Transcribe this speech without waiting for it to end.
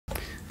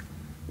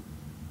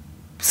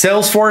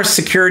Salesforce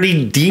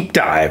Security Deep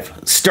Dive,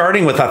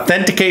 starting with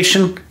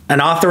authentication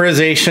and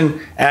authorization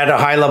at a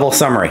high-level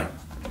summary.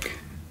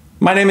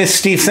 My name is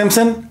Steve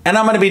Simpson, and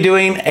I'm going to be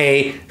doing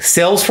a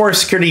Salesforce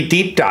Security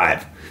Deep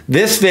Dive.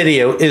 This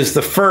video is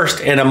the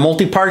first in a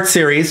multi-part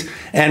series,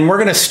 and we're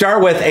going to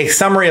start with a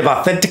summary of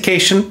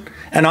authentication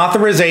and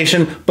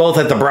authorization, both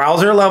at the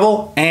browser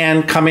level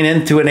and coming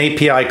into an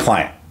API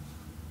client.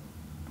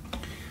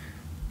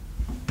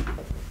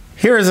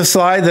 Here is a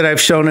slide that I've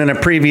shown in a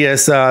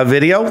previous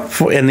video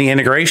in the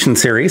integration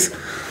series.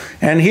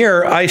 And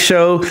here I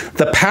show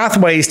the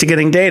pathways to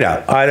getting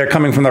data, either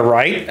coming from the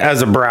right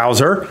as a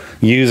browser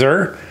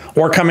user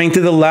or coming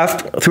to the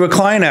left through a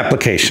client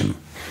application.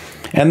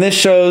 And this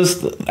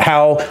shows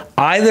how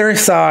either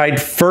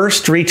side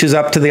first reaches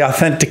up to the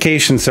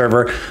authentication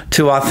server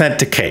to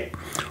authenticate.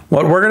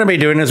 What we're going to be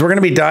doing is we're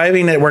going to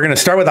be we're going to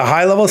start with a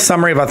high-level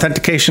summary of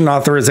authentication and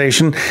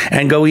authorization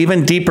and go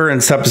even deeper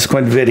in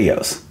subsequent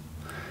videos.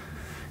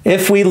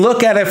 If we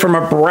look at it from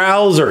a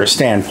browser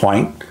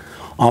standpoint,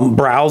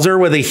 browser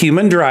with a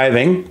human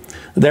driving,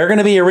 they're going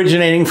to be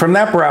originating from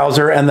that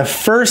browser, and the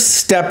first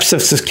steps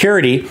of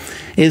security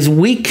is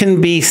we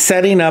can be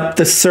setting up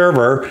the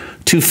server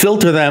to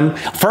filter them.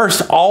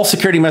 First, all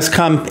security must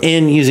come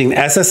in using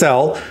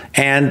SSL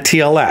and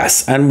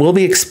TLS, and we'll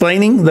be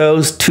explaining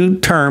those two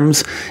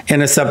terms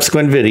in a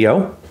subsequent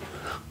video.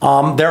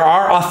 There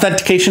are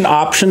authentication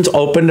options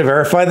open to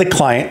verify the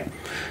client.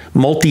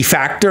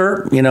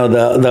 Multi-factor,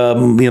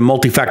 the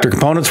multi-factor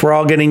components we're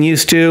all getting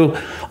used to.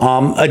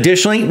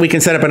 Additionally, we can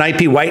set up an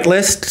IP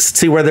whitelist,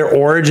 see where their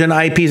origin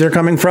IPs are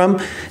coming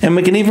from, and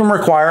we can even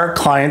require a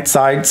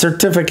client-side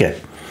certificate.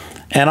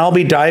 And I'll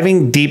be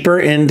diving deeper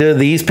into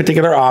these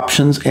particular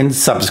options in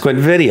subsequent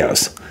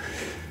videos.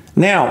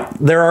 Now,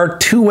 there are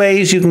two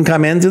ways you can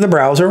come in through the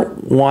browser.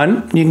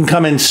 One, you can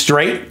come in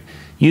straight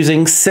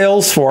using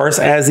Salesforce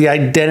as the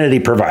identity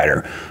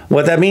provider.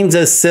 What that means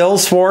is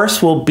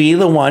Salesforce will be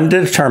the one to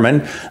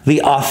determine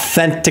the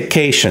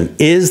authentication.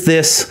 Is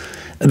this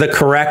the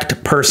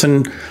correct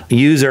person,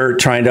 user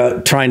trying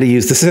to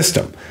use the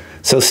system?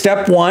 So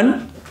step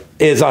one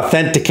is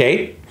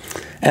authenticate.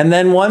 And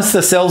then once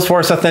the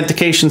Salesforce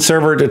authentication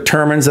server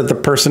determines that the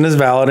person is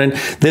valid, and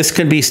this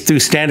could be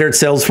through standard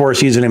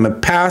Salesforce username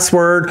and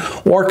password,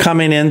 or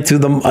coming in through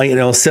the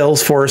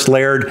Salesforce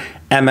layered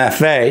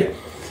MFA,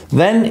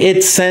 then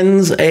it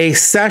sends a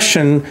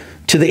session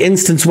to the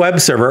instance web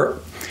server.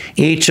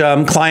 Each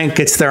client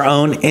gets their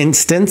own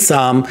instance,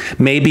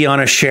 maybe on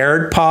a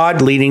shared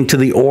pod leading to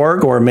the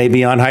org, or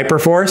maybe on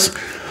Hyperforce.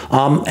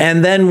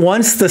 And then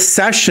once the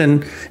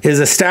session is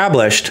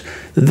established,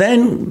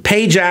 then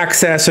page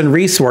access and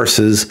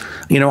resources,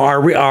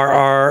 are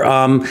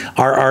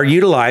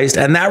utilized,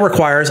 and that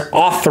requires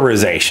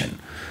authorization.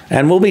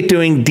 And we'll be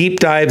doing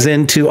deep dives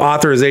into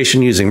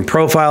authorization using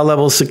profile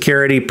level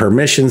security,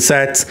 permission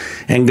sets,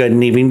 and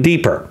going even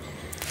deeper.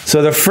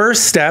 So the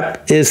first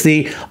step is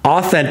the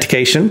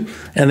authentication,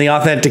 and the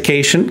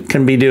authentication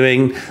can be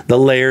doing the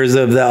layers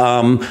of the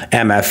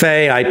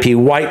MFA, IP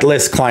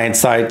whitelist,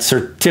 client-side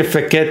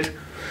certificate,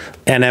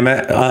 and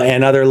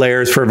other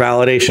layers for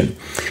validation.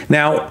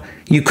 Now,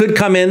 you could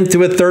come in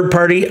through a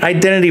third-party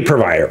identity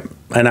provider,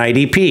 an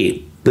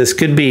IDP. This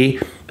could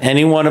be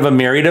any one of a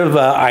myriad of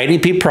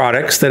IDP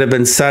products that have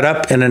been set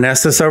up in an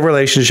SSO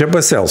relationship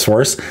with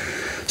Salesforce.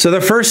 So the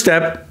first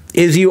step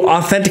is you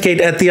authenticate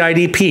at the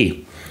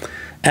IDP.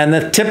 And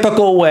the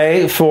typical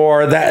way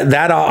for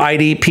that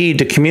IDP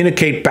to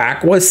communicate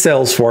back with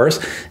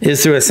Salesforce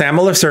is through a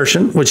SAML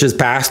assertion, which is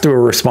passed through a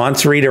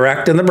response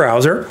redirect in the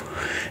browser.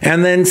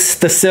 And then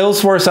the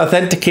Salesforce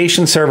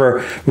authentication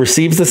server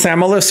receives the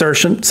SAML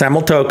assertion,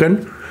 SAML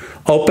token,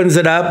 opens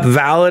it up,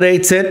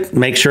 validates it,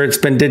 makes sure it's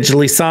been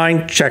digitally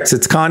signed, checks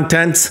its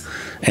contents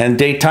and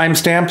date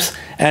timestamps.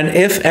 And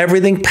if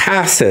everything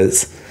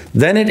passes,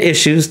 then it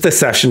issues the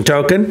session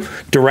token,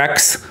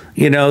 directs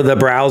the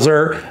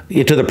browser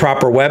to the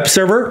proper web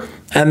server,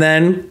 and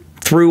then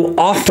through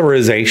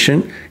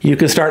authorization, you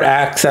can start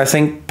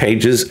accessing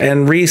pages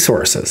and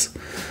resources.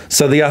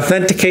 So the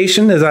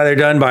authentication is either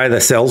done by the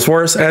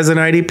Salesforce as an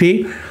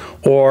IDP,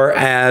 or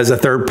as a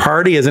third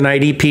party as an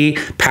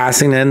IDP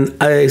passing in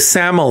a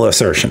SAML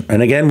assertion.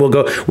 And again,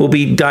 we'll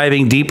be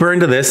diving deeper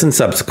into this in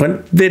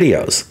subsequent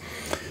videos.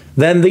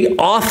 Then the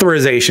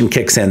authorization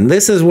kicks in.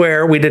 This is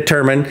where we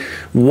determine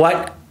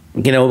what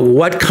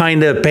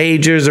kind of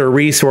pages or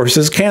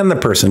resources can the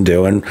person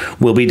do, and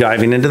we'll be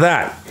diving into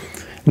that.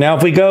 Now,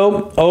 if we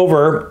go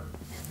over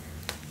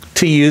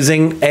to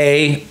using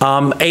a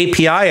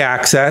API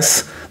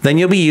access, then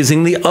you'll be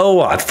using the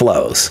OAuth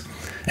Flows.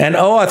 And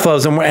OAuth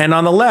Flows, and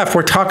on the left,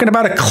 we're talking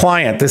about a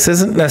client. This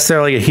isn't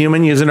necessarily a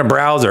human using a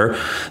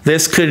browser.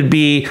 This could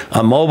be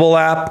a mobile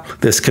app.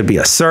 This could be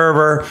a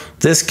server.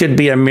 This could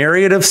be a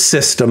myriad of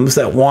systems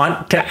that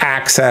want to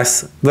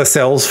access the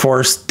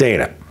Salesforce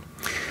data.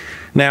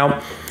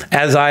 Now,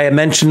 as I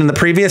mentioned in the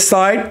previous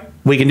slide,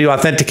 we can do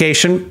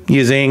authentication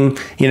using,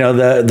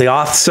 the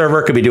auth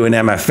server could be doing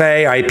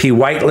MFA, IP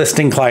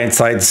whitelisting,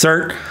 client-side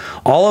cert.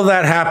 All of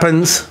that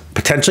happens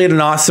potentially at an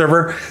auth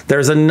server.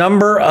 There's a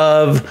number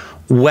of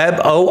web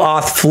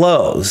OAuth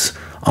Flows.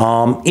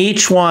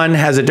 Each one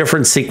has a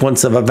different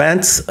sequence of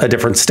events,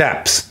 different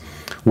steps.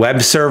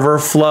 Web server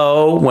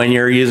flow, when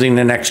you're using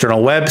an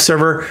external web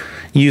server.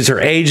 User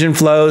agent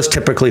flows,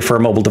 typically for a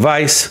mobile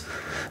device.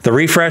 The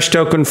refresh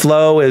token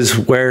flow is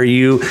where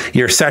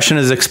your session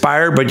is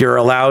expired, but you're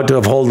allowed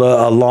to hold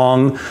a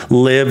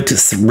long-lived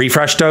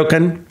refresh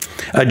token.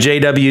 A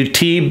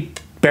JWT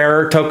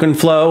bearer token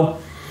flow,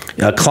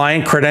 a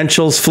client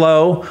credentials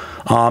flow,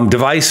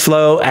 device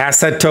flow,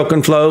 asset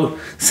token flow,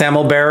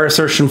 SAML bearer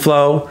assertion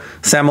flow,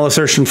 SAML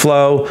assertion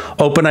flow,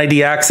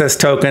 OpenID access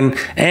token,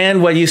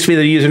 and what used to be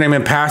the username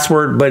and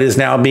password, but is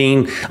now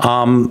being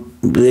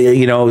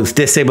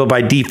disabled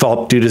by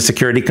default due to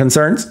security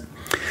concerns.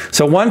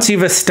 So once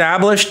you've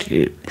established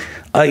your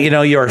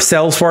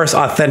Salesforce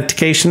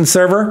authentication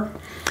server,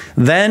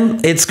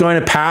 then it's going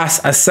to pass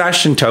a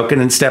session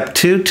token in step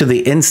 2 to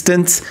the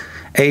instance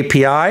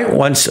API,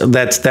 once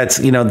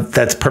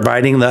that's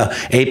providing the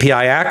API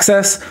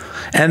access,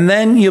 and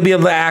then you'll be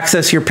able to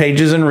access your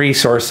pages and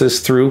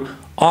resources through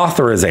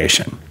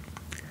authorization.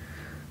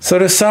 So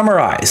to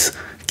summarize,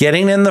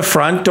 getting in the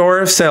front door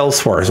of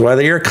Salesforce,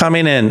 whether you're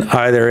coming in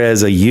either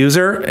as a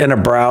user in a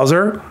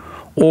browser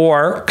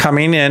or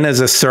coming in as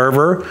a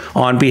server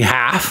on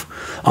behalf,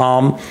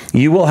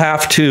 you will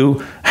have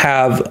to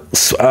have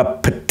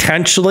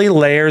potentially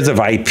layers of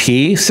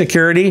IP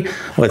security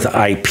with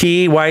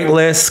IP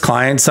whitelists,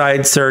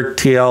 client-side cert,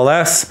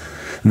 TLS.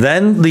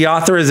 Then the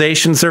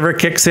authorization server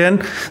kicks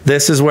in.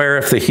 This is where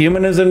if the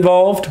human is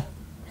involved,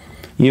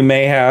 you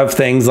may have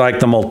things like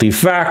the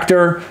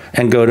multi-factor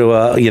and go to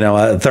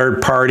a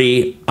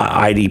third-party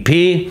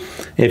IDP.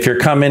 If you're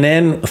coming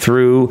in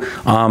through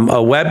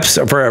a web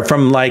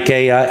from like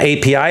a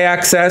API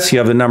access, you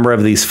have a number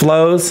of these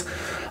flows.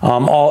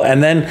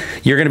 And then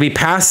you're going to be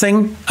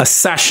passing a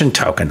session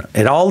token.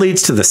 It all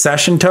leads to the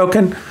session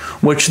token,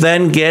 which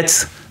then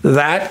gets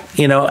that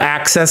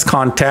access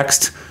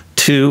context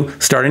to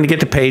starting to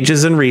get to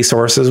pages and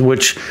resources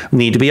which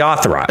need to be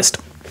authorized.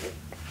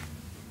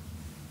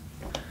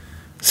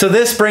 So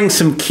this brings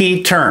some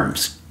key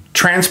terms.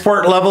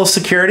 Transport level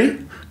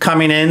security,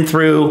 coming in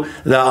through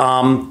the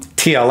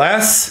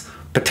TLS,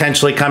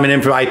 potentially coming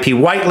in from IP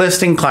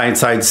whitelisting,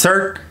 client-side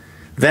cert.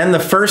 Then the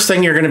first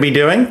thing you're going to be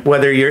doing,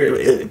 whether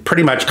you're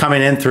pretty much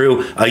coming in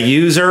through a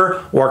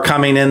user or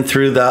coming in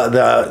through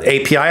the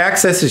API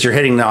access, is you're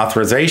hitting the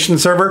authorization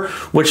server,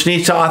 which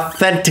needs to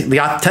the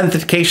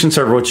authentication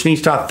server, which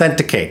needs to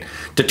authenticate.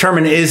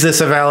 Determine, is this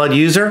a valid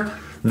user?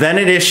 Then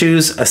it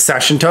issues a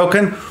session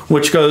token,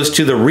 which goes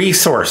to the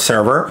resource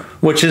server,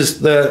 which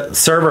is the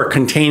server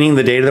containing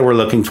the data that we're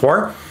looking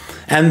for.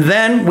 And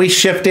then we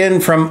shift in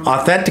from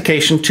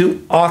authentication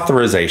to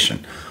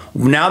authorization.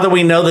 Now that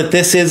we know that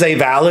this is a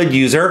valid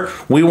user,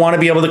 we want to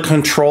be able to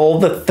control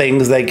the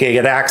things they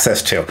get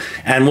access to.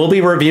 And we'll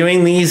be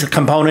reviewing these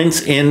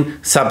components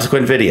in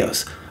subsequent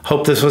videos.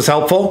 Hope this was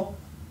helpful.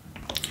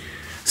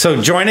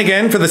 So join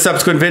again for the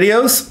subsequent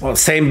videos. Well,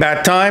 same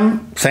bat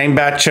time, same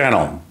bat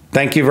channel.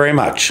 Thank you very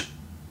much.